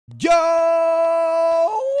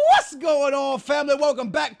Yo, what's going on, family? Welcome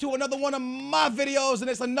back to another one of my videos, and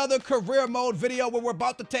it's another career mode video where we're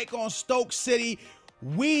about to take on Stoke City.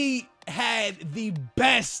 We had the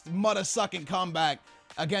best mother-sucking comeback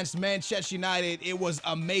against Manchester United. It was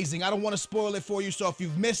amazing. I don't want to spoil it for you, so if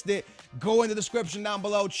you've missed it, go in the description down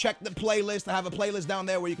below, check the playlist. I have a playlist down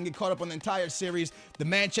there where you can get caught up on the entire series. The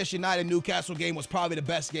Manchester United-Newcastle game was probably the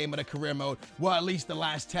best game of the career mode. Well, at least the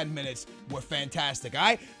last 10 minutes were fantastic, all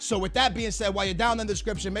right? So with that being said, while you're down in the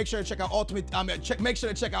description, make sure to check out make sure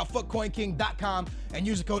to check out footcoinking.com and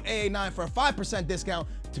use the code AA9 for a 5% discount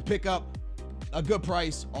to pick up a good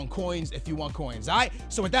price on coins if you want coins. All right,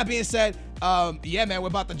 so with that being said, yeah, man, we're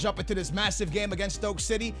about to jump into this massive game against Stoke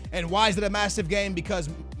City. And why is it a massive game? Because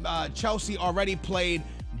Chelsea already played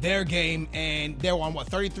their game, and they're on what,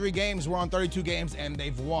 33 games? We're on 32 games, and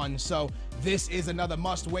they've won. So this is another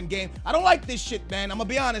must-win game. I don't like this shit, man. I'm gonna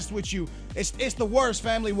be honest with you. It's the worst,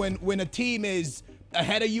 family, when a team is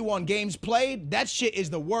ahead of you on games played. That shit is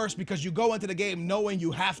the worst because you go into the game knowing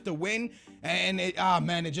you have to win, and it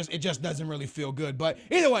just doesn't really feel good. But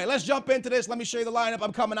either way, let's jump into this. Let me show you the lineup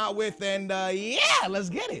I'm coming out with, and yeah, let's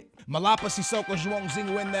get it. Malapa, Sissoko,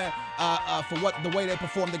 Zingu in there for the way they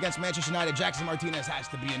performed against Manchester United. Jackson Martinez has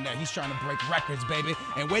to be in there. He's trying to break records, baby.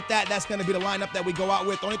 And with that, that's going to be the lineup that we go out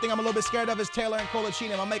with. The only thing I'm a little bit scared of is Taylor and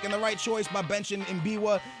Colaccini. Am I making the right choice by benching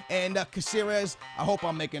Mbiwa and Caceres? I hope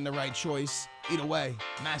I'm making the right choice. Either way,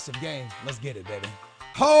 massive game. Let's get it, baby.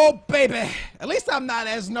 Oh, baby. At least I'm not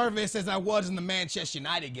as nervous as I was in the Manchester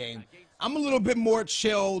United game. I'm a little bit more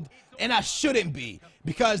chilled, and I shouldn't be,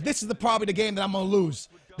 because this is probably the game that I'm going to lose.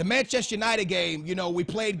 The Manchester United game, you know, we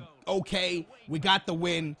played okay. We got the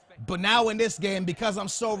win. But now in this game, because I'm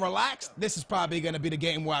so relaxed, this is probably going to be the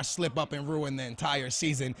game where I slip up and ruin the entire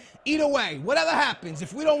season. Either way, whatever happens,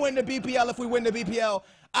 if we don't win the BPL, if we win the BPL,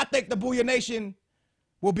 I think the Booyah Nation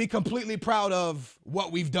will be completely proud of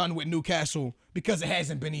what we've done with Newcastle, because it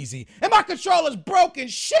hasn't been easy. And my controller's broken.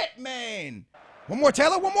 Shit, man. One more,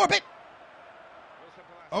 Taylor. One more bit.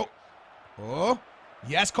 Oh. Oh.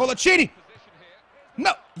 Yes, Colaccini.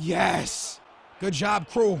 No. Yes. Good job,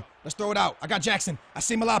 crew. Let's throw it out. I got Jackson. I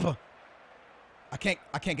see Malapa. I can't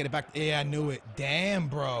get it back. Yeah, I knew it. Damn,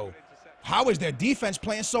 bro. How is their defense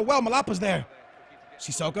playing so well? Malapa's there.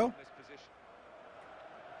 Sissoko.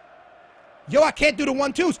 Yo, I can't do the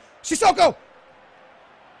 1-2s. Sissoko.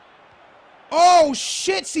 Oh,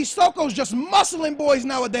 shit. Sissoko's just muscling boys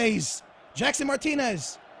nowadays. Jackson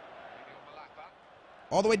Martinez.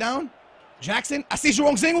 All the way down. Jackson. I see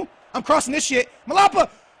Zingu. I'm crossing this shit. Malapa.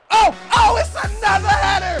 Oh, it's another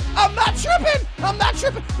header. I'm not tripping.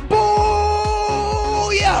 Booyah.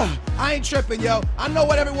 I ain't tripping, yo. I know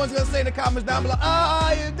what everyone's going to say in the comments down below.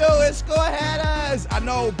 All you do is score headers. I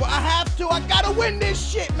know, but I have to. I got to win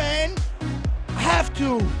this shit, man. I have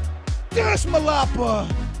to. There's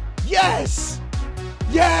Malapa. Yes.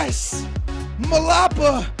 Yes.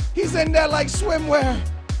 Malapa. He's in there like swimwear.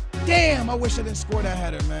 Damn, I wish I didn't score that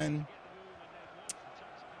header, man.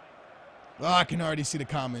 Oh, I can already see the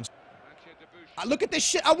comments. Look at this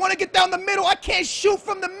shit. I want to get down the middle. I can't shoot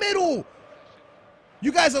from the middle.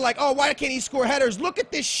 You guys are like, oh, why can't he score headers? Look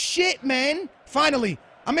at this shit, man. Finally,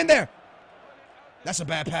 I'm in there. That's a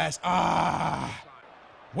bad pass. Ah.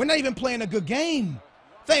 We're not even playing a good game.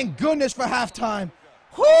 Thank goodness for halftime.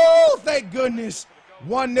 Whoo, thank goodness.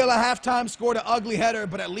 1-0 at halftime, scored an ugly header,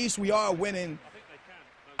 but at least we are winning.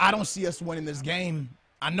 I don't see us winning this game.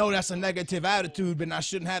 I know that's a negative attitude, but I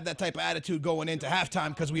shouldn't have that type of attitude going into halftime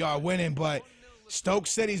because we are winning. But Stoke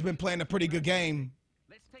City's been playing a pretty good game.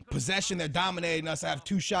 Possession, they're dominating us. I have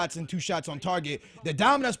 2 shots and 2 shots on target. They're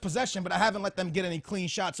dominating us possession, but I haven't let them get any clean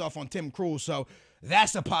shots off on Tim Krul. So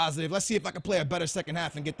that's a positive. Let's see if I can play a better second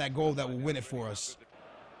half and get that goal that will win it for us.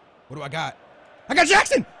 What do I got? I got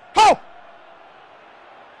Jackson. Oh!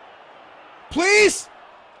 Please?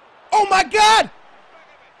 Oh, my God!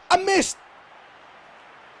 I missed.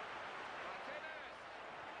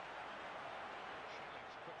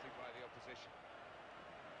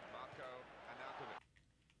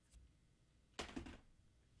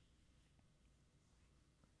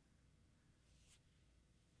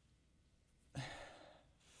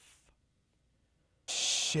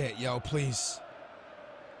 Shit, yo, please.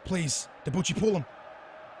 Please. Debuchy, pull him.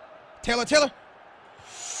 Taylor.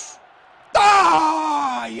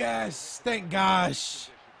 Ah, yes. Thank gosh.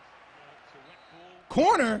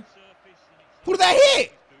 Corner? Who did that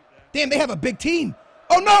hit? Damn, they have a big team.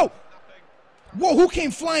 Oh, no. Whoa, who came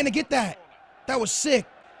flying to get that? That was sick.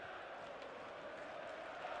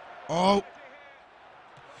 Oh.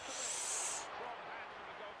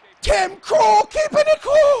 Tim Krul keeping it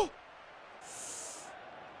cool.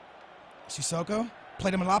 Sissoko. Play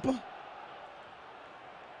to Malapa.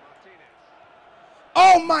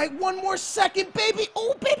 Oh my, one more second, baby.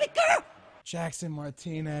 Oh, baby girl. Jackson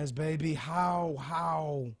Martinez, baby. How?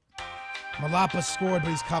 Malapa scored, but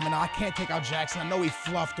he's coming. I can't take out Jackson. I know he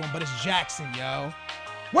fluffed him, but it's Jackson, yo.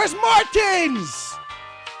 Where's Martins?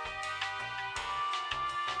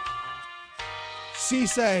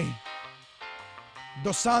 Cisse.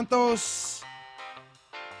 Dos Santos.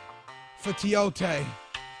 For Tiote.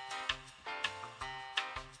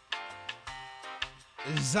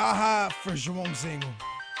 Zaha for João Zingo.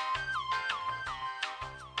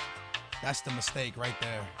 That's the mistake right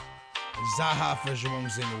there. Zaha for João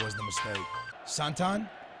Zingo was the mistake. Santan?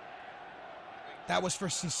 That was for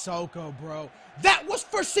Sissoko, bro. That was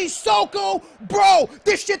for Sissoko, bro.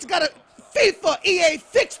 This shit's got a FIFA, EA,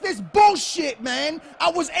 fix this bullshit, man. I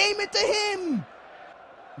was aiming to him.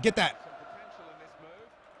 Get that.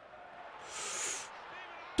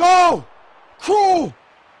 Oh, Cruel.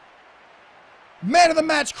 Man of the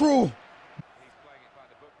match, Cruel.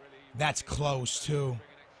 That's close, too.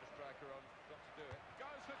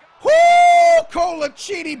 Whoo!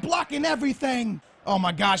 Colachini blocking everything. Oh,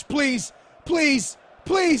 my gosh. Please, please,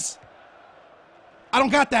 please. I don't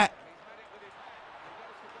got that.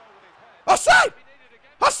 Offside!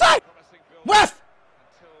 Offside! Ref!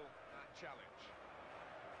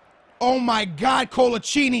 Oh, my God,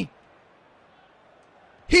 Colachini.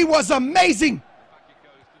 He was amazing.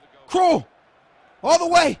 Cruel. All the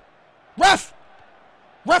way. Ref.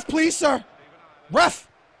 Ref, please, sir. Ref.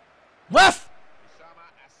 Ref.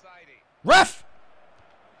 Ref.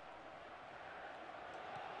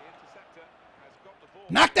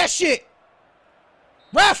 Knock that shit.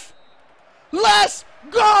 Ref. Let's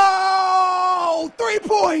go. 3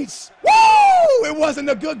 points. Woo! It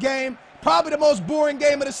wasn't a good game. Probably the most boring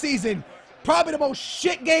game of the season. Probably the most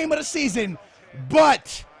shit game of the season.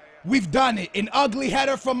 But we've done it. An ugly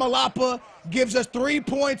header from Malapa gives us 3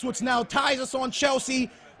 points, which now ties us on Chelsea.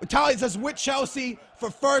 Ties us with Chelsea for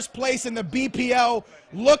first place in the BPL.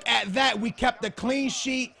 Look at that. We kept a clean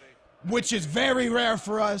sheet, which is very rare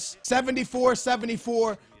for us.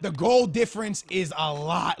 74-74. The goal difference is a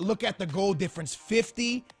lot. Look at the goal difference.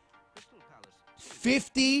 50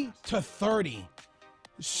 to 30.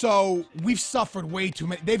 So we've suffered way too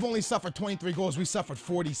many. They've only suffered 23 goals. We suffered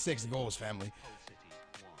 46 goals, family.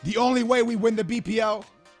 The only way we win the BPL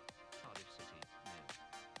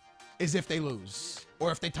is if they lose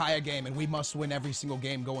or if they tie a game, and we must win every single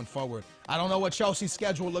game going forward. I don't know what Chelsea's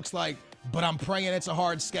schedule looks like, but I'm praying it's a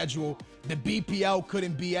hard schedule. The BPL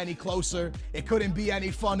couldn't be any closer. It couldn't be any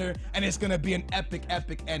funner, and it's going to be an epic,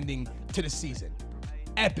 epic ending to the season.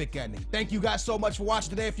 Epic ending. Thank you guys so much for watching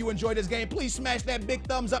today. If you enjoyed this game, please smash that big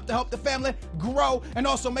thumbs up to help the family grow. And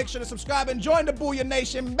also make sure to subscribe and join the Booyah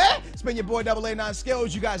Nation, man. It's been your boy AA9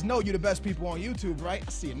 Skills. You guys know you're the best people on YouTube, right? I'll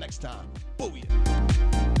see you next time. Booyah.